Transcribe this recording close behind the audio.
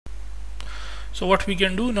So what we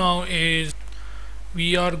can do now is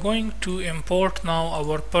we are going to import now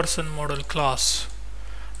our person model class.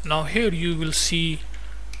 Now here you will see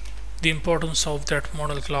the importance of that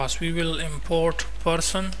model class. We will import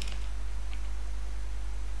person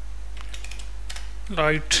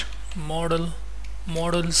right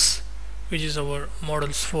models, which is our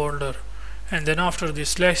models folder, and then after the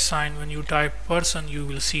slash sign, when you type person, you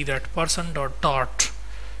will see that person dot,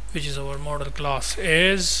 which is our model class,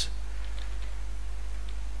 as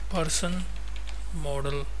person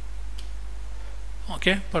model.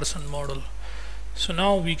 Okay, person model. So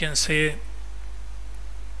now we can say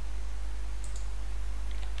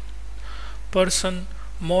person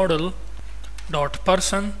model dot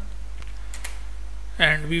person,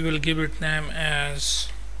 and we will give it name as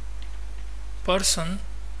person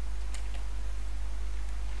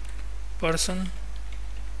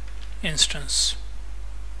instance.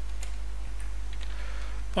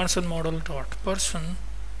 Person model dot person.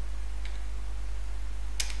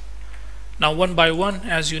 Now one by one,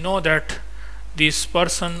 as you know that this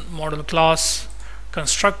person model class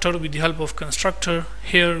constructor, with the help of constructor,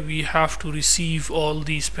 here we have to receive all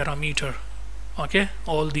these parameter, okay,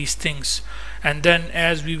 all these things, and then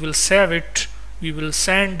as we will save it, we will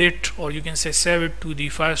send it, or you can say save it to the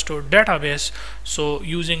Firestore database. So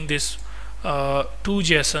using this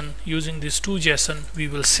using this to JSON, we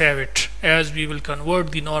will save it, as we will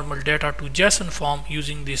convert the normal data to JSON form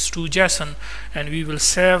using this to JSON, and we will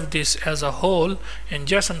save this as a whole in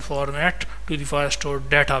JSON format to the Firestore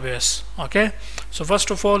database. Okay, so first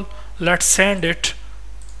of all, let's send it.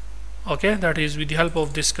 Okay, that is with the help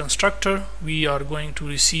of this constructor we are going to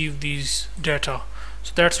receive these data.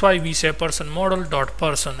 So that's why we say person model dot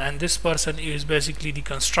person, and this person is basically the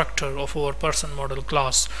constructor of our person model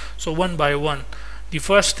class. So one by one, the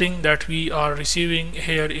first thing that we are receiving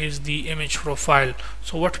here is the image profile.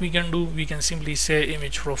 So what we can do, we can simply say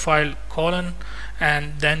image profile colon,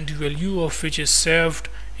 and then the value of which is saved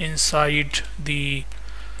inside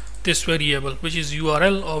this variable, which is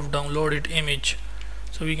URL of downloaded image.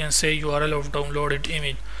 So we can say URL of downloaded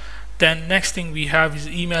image. Then next thing we have is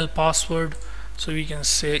email password. So we can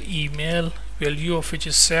say email, value of which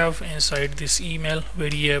is saved inside this email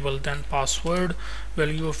variable. Then password,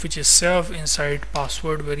 value of which is saved inside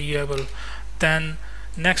password variable. Then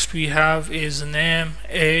next we have is name,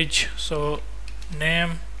 age. So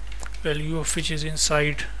name, value of which is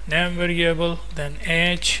inside name variable. Then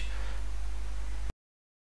age,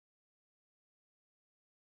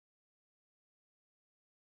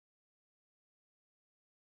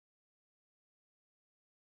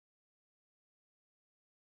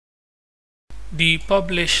 the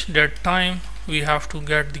publish date time, we have to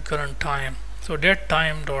get the current time. So date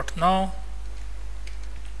time dot now,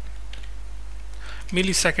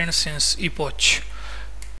 milliseconds since epoch.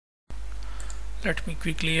 Let me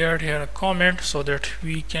quickly add here a comment so that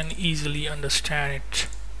we can easily understand it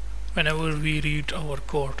whenever we read our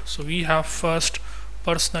code. So we have first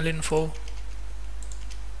personal info,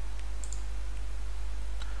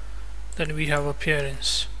 then we have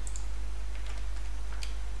appearance,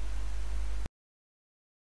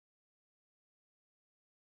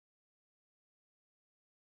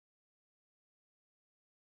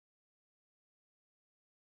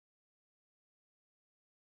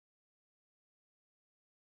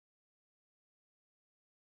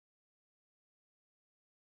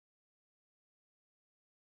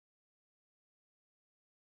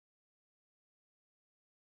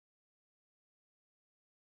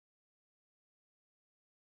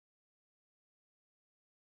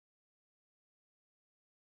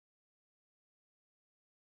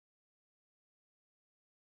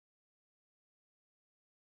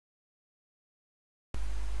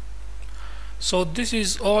 so this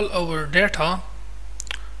is all our data,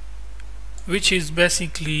 which is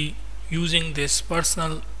basically using this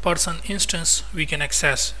person instance we can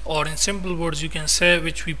access, or in simple words you can say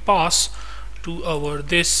which we pass to our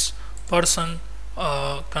this person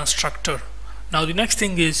constructor. Now the next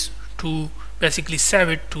thing is to basically save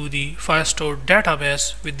it to the Firestore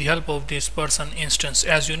database with the help of this person instance.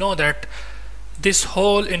 As you know that this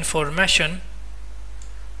whole information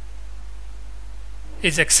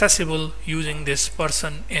is accessible using this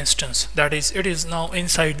person instance, that is, it is now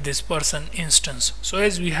inside this person instance. So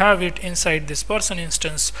as we have it inside this person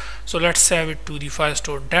instance, so let's save it to the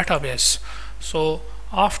Firestore database. So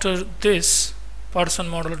after this person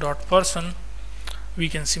model dot person, we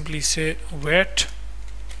can simply say wait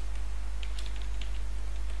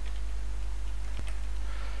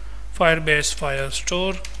Firebase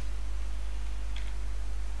Firestore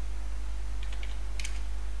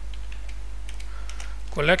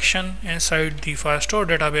collection. Inside the Firestore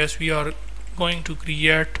database we are going to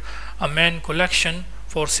create a main collection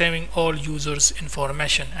for saving all users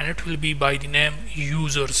information, and it will be by the name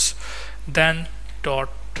users, then dot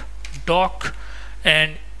doc,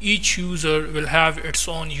 and each user will have its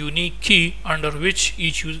own unique key under which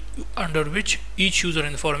each user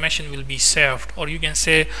information will be saved. Or you can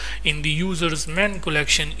say, in the user's main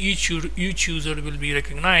collection, each user will be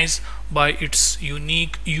recognized by its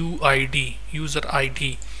unique UID, user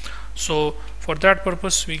ID. So for that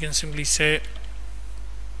purpose, we can simply say,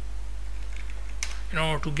 in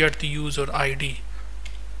order to get the user ID,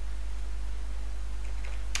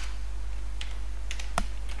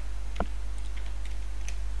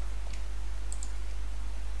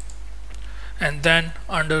 and then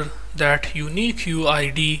under that unique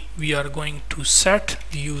UID we are going to set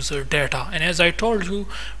the user data. And as I told you,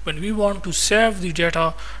 when we want to save the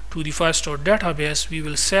data to the Firestore database, we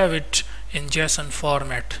will save it in JSON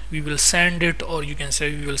format. We will send it, or you can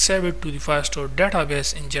say we will save it to the Firestore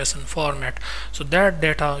database in JSON format. So that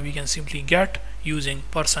data we can simply get using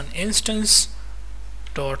person instance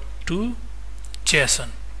dot to JSON.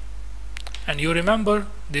 And you remember,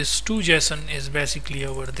 this to JSON is basically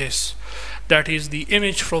over this. That is, the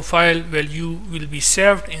image profile value will be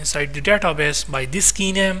saved inside the database by this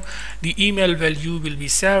key name, the email value will be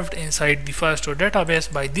saved inside the Firestore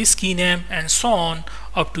database by this key name, and so on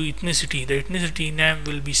up to ethnicity. The ethnicity name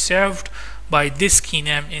will be saved by this key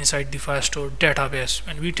name inside the Firestore database.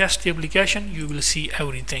 When we test the application, you will see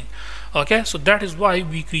everything. Okay, so that is why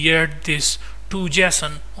we create this to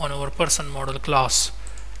JSON on our person model class.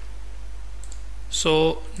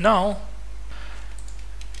 So now,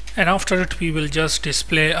 and after it we will just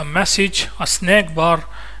display a message, a snack bar,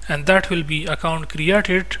 and that will be account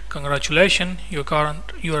created. Congratulations,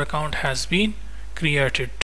 your account has been created.